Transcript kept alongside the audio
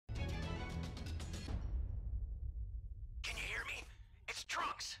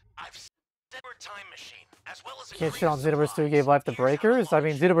Can't shit on Xenoverse 2 gave life to Breakers? I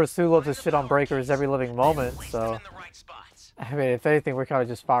mean, Xenoverse 2 loves to shit on Breakers every living moment, so... I mean, if anything, we're kind of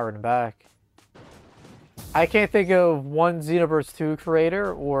just firing back. I can't think of one Xenoverse 2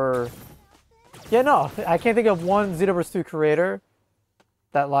 creator, or... Yeah, no, I can't think of one Xenoverse 2 creator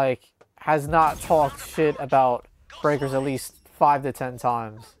that, like, has not talked shit about Breakers at least 5 to 10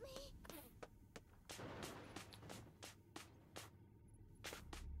 times.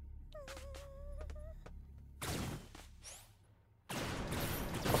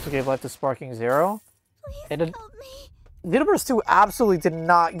 Also gave life to Sparking Zero. It did... Xenoverse 2 absolutely did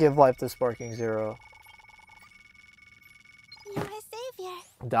not give life to Sparking Zero. You're a savior.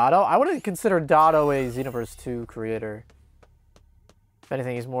 Dado? I wouldn't consider Dado a Xenoverse 2 creator. If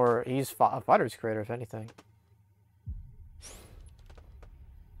anything, he's a Fighter's creator, if anything.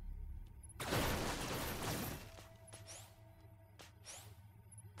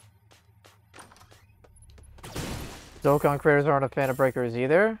 Dokkan creators aren't a fan of Breakers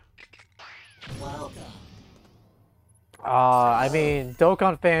either. Welcome. I mean,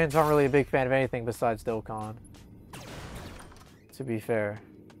 Dokkan fans aren't really a big fan of anything besides Dokkan. To be fair.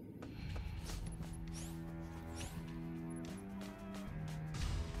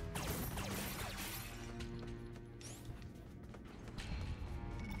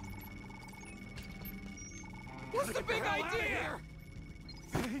 What's the big idea?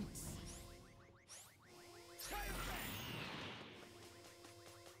 Thanks.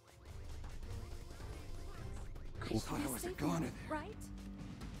 I thought I was a goner there. Right?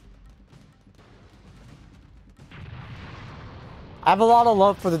 I have a lot of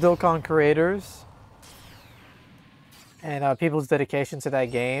love for the Dokkan creators and people's dedication to that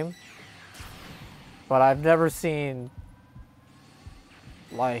game, but I've never seen,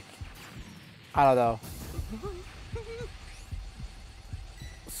 like, I don't know,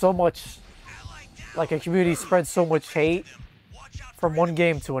 so much, like, a community spreads so much hate from one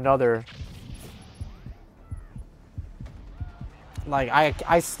game to another. Like,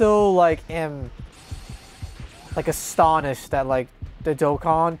 I still, like, am, like, astonished that, like, the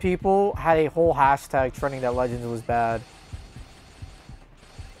Dokkan people had a whole hashtag trending that Legends was bad.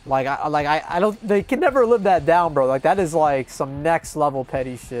 Like, I don't, they can never live that down, bro. Like, that is, like, some next level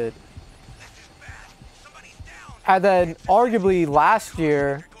petty shit. And then, arguably, last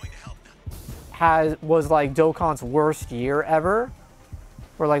year was, like, Dokkan's worst year ever.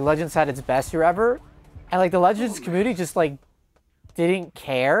 Where, like, Legends had its best year ever. And, like, the Legends community just, like, didn't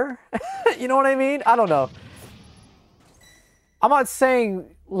care. You know what I mean? I don't know. I'm not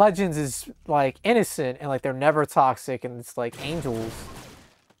saying Legends is, like, innocent and, like, they're never toxic and it's, like, angels.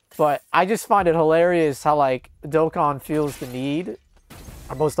 But I just find it hilarious how, like, Dokkan feels the need,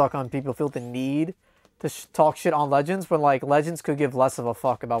 or most Dokkan people feel the need to talk shit on Legends when, like, Legends could give less of a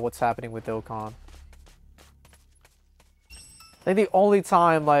fuck about what's happening with Dokkan. I think the only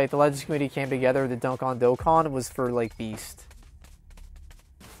time, like, the Legends community came together to dunk on Dokkan was for, like, Beast.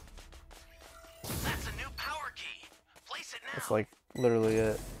 That's a new power key. Place it now. That's, like, literally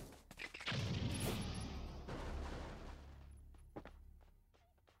it.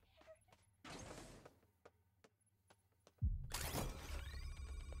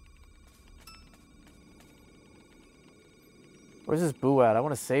 Where's this Boo at? I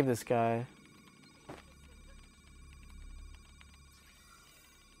want to save this guy.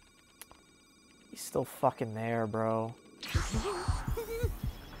 He's still fucking there, bro.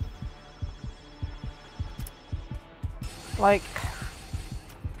 Like...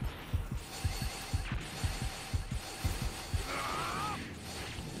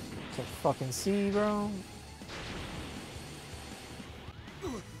 Can't fucking see, bro.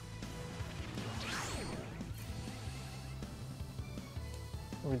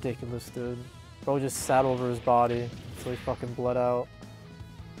 Ridiculous, dude. Bro just sat over his body until he fucking bled out.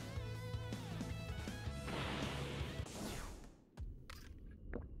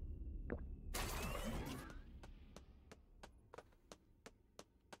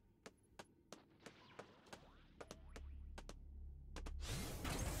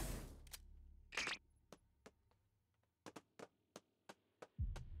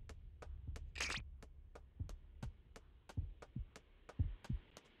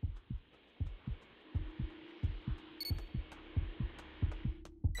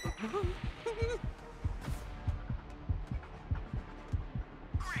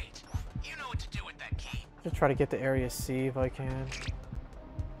 Great. You know what to do with that key. Just try to get to Area C if I can.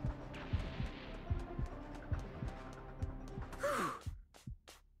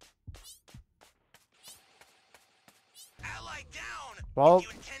 Ally down. Well, If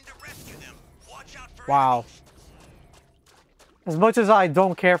you intend to rescue them, watch out for wow. enemies. As much as I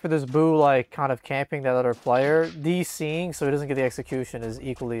don't care for this Boo, like, kind of camping that other player, DCing so he doesn't get the execution is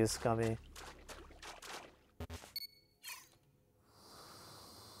equally as scummy.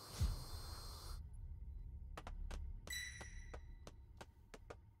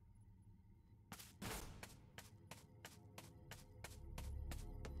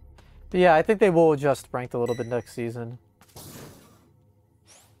 But yeah, I think they will adjust ranked a little bit next season. I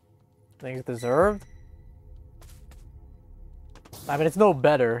think it's deserved. I mean, it's no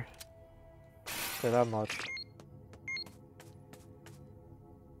better. Say that much.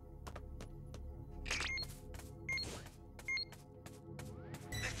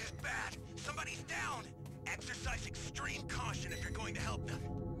 This is bad. Somebody's down. Exercise extreme caution if you're going to help them.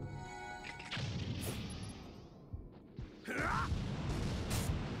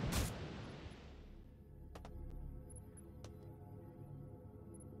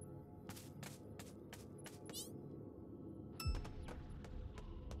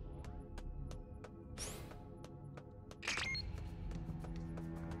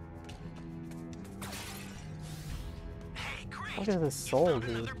 Look at this soul, dude.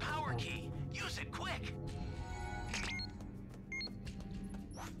 Another power key. Use it quick.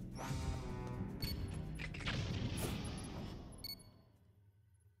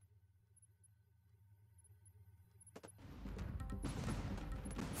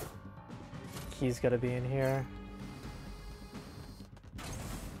 Key's gotta be in here.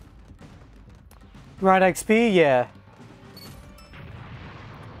 Grind XP, yeah.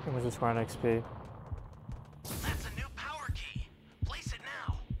 It was just grind XP. That's a new power key. Place it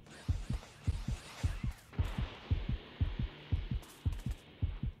now.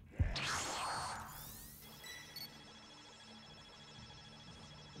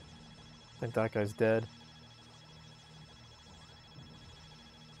 I think that guy's dead.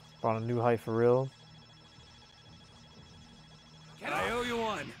 On a new height for real. I owe you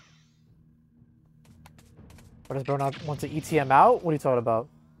one. What does bro not want to ETM out? What are you talking about?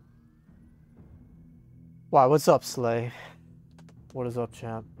 Why, what's up, Slay? What is up,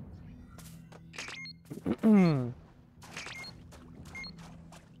 champ? I'm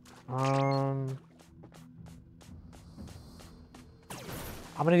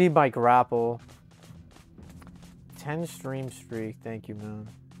gonna need my grapple. 10 stream streak, thank you, man.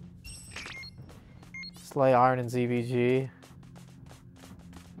 Slay Iron and ZVG.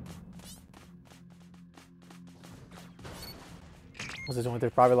 Was it only 3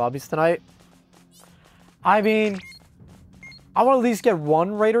 private lobbies tonight? I mean, I want to at least get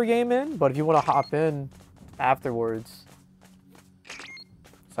 1 Raider game in, but if you want to hop in afterwards.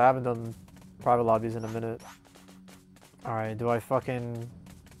 So I haven't done private lobbies in a minute. Alright, do I fucking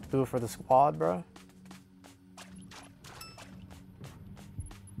do it for the squad, bro?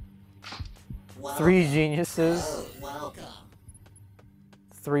 Welcome. 3 geniuses. Oh, welcome.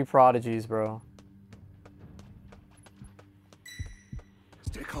 3 prodigies, bro.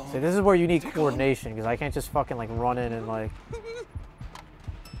 Stay calm. See, this is where you need coordination, because I can't just fucking, like, run in and, like...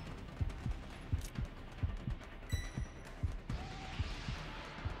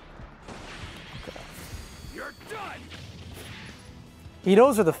 You're done. He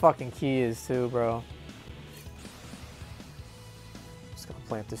knows where the fucking key is, too, bro. Just gonna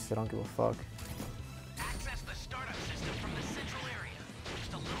plant this shit, I don't give a fuck. Access the startup system from the central area.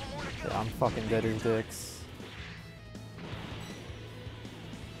 Just a little more to go. Yeah, I'm fucking dead as dicks.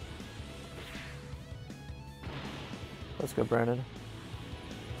 Let's go, Brandon.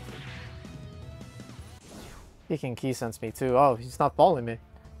 He can key sense me too. Oh, he's not following me.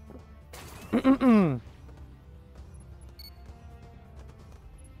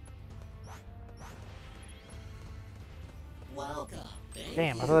 Welcome. Thank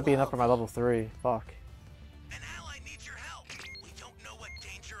Damn, I you. thought that'd be enough for my level 3. Fuck. An ally needs your help. We don't know what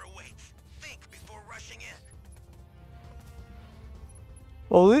danger awaits. Think before rushing in.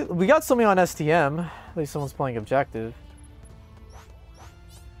 Well, we got something on STM. At least someone's playing objective.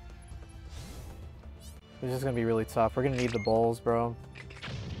 It's just gonna be really tough. We're gonna need the bowls, bro.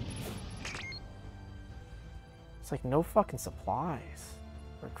 It's like no fucking supplies.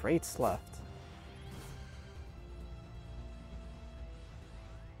 Or crates left.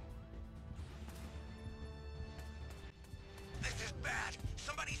 This is bad.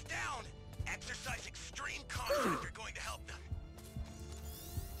 Somebody's down. Exercise extreme caution if you're going to help them.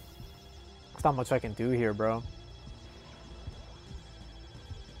 There's not much I can do here, bro.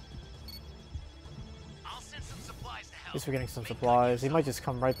 I'll send some supplies to help. At least we're getting some supplies. He might just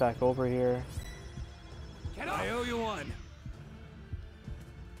come right back over here. I owe you one.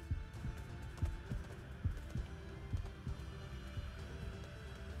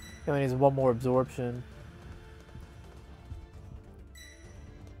 He only needs 1 more absorption.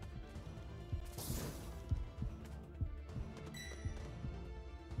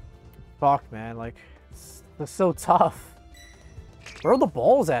 Fuck, man. Like, it's so tough. Where are the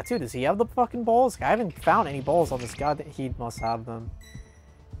balls at, too? Does he have the fucking balls? I haven't found any balls on this guy. That he must have them.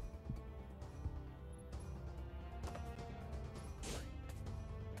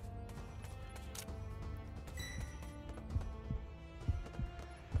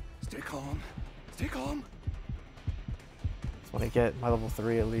 Stay calm. Stay calm. That's when I get my level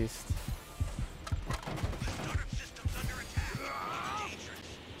 3 at least. The startup system's under attack. It's dangerous,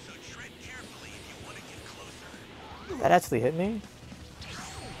 so tread carefully if you want to get closer. That actually hit me?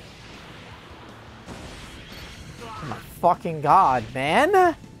 Oh my fucking god, man!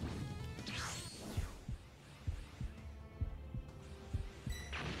 What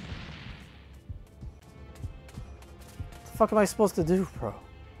the fuck am I supposed to do, bro?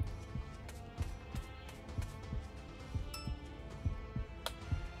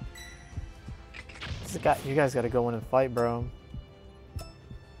 You guys gotta go in and fight, bro.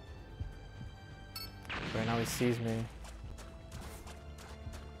 Right now he sees me.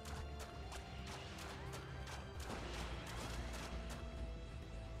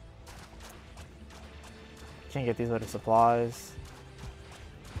 Can't get these other supplies.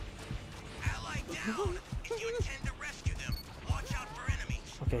 Ally down. If you intend to rescue them, watch out for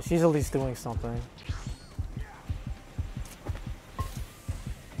enemies. Okay, she's at least doing something.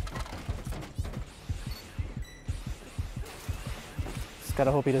 Just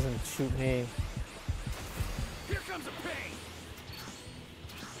gotta hope he doesn't shoot me. Here comes a pain.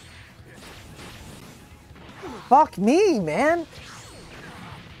 Fuck me, man!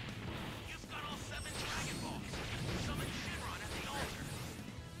 You've got all 7 Dragon Balls. Summon Shenron at the altar.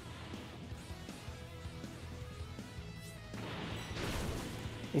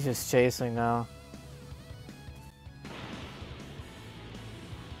 He's just chasing now.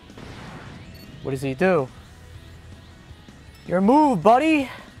 What does he do? Your move, buddy!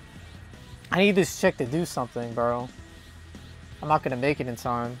 I need this chick to do something, bro. I'm not gonna make it in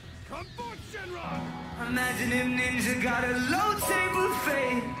time. Come forth, Shenron. Imagine if Ninja got a low table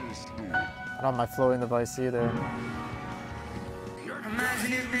fate. I don't have my floating device either.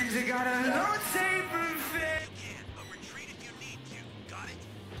 Imagine if Ninja got a low table fate. You can, but retreat if you need to. Got it?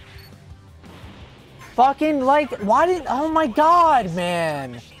 Fucking, like, why didn't... Oh my god,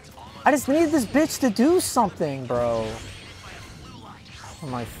 man! I just need this bitch to do something, bro. Oh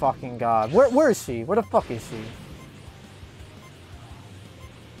my fucking god. Where is she? Where the fuck is she?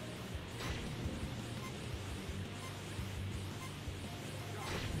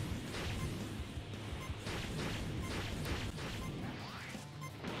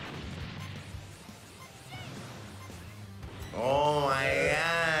 Oh my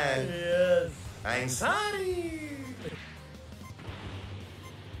god. Yes. I'm sorry.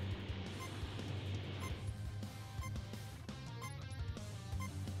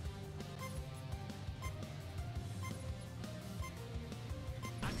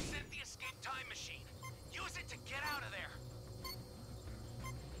 I've sent the escape time machine. Use it to get out of there.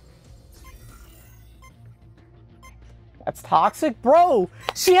 That's toxic? Bro!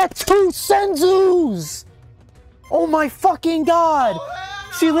 She had 2 Senzus! Oh my fucking god!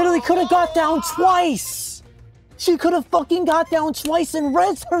 She literally could have got down twice! She could have fucking got down twice and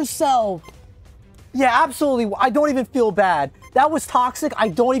rezzed herself! Yeah, absolutely. I don't even feel bad. That was toxic. I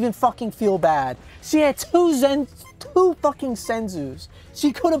don't even fucking feel bad. She had 2 fucking Senzus.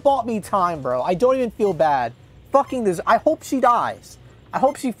 She could have bought me time, bro. I don't even feel bad. Fucking this. I hope she dies. I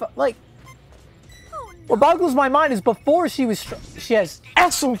hope she, like... What boggles my mind is before she was... She has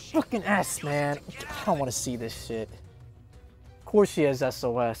fucking S, man. I don't want to see this shit. Of course she has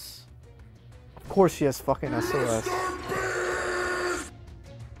SOS. Of course she has fucking SOS.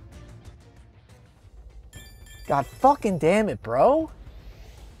 God fucking damn it, bro.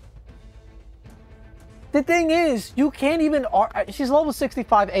 The thing is, you can't even... She's level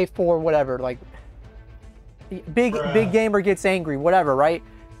 65, A4, whatever. Like, big gamer gets angry, whatever, right?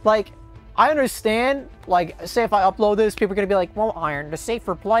 Like, I understand, like, say if I upload this, people are going to be like, well, Iron, the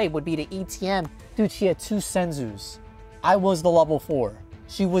safer play would be to ETM. Dude, she had 2 Senzus. I was the level 4.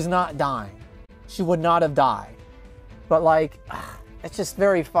 She was not dying. She would not have died. But, like, it's just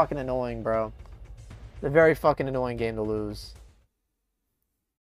very fucking annoying, bro. It's a very fucking annoying game to lose.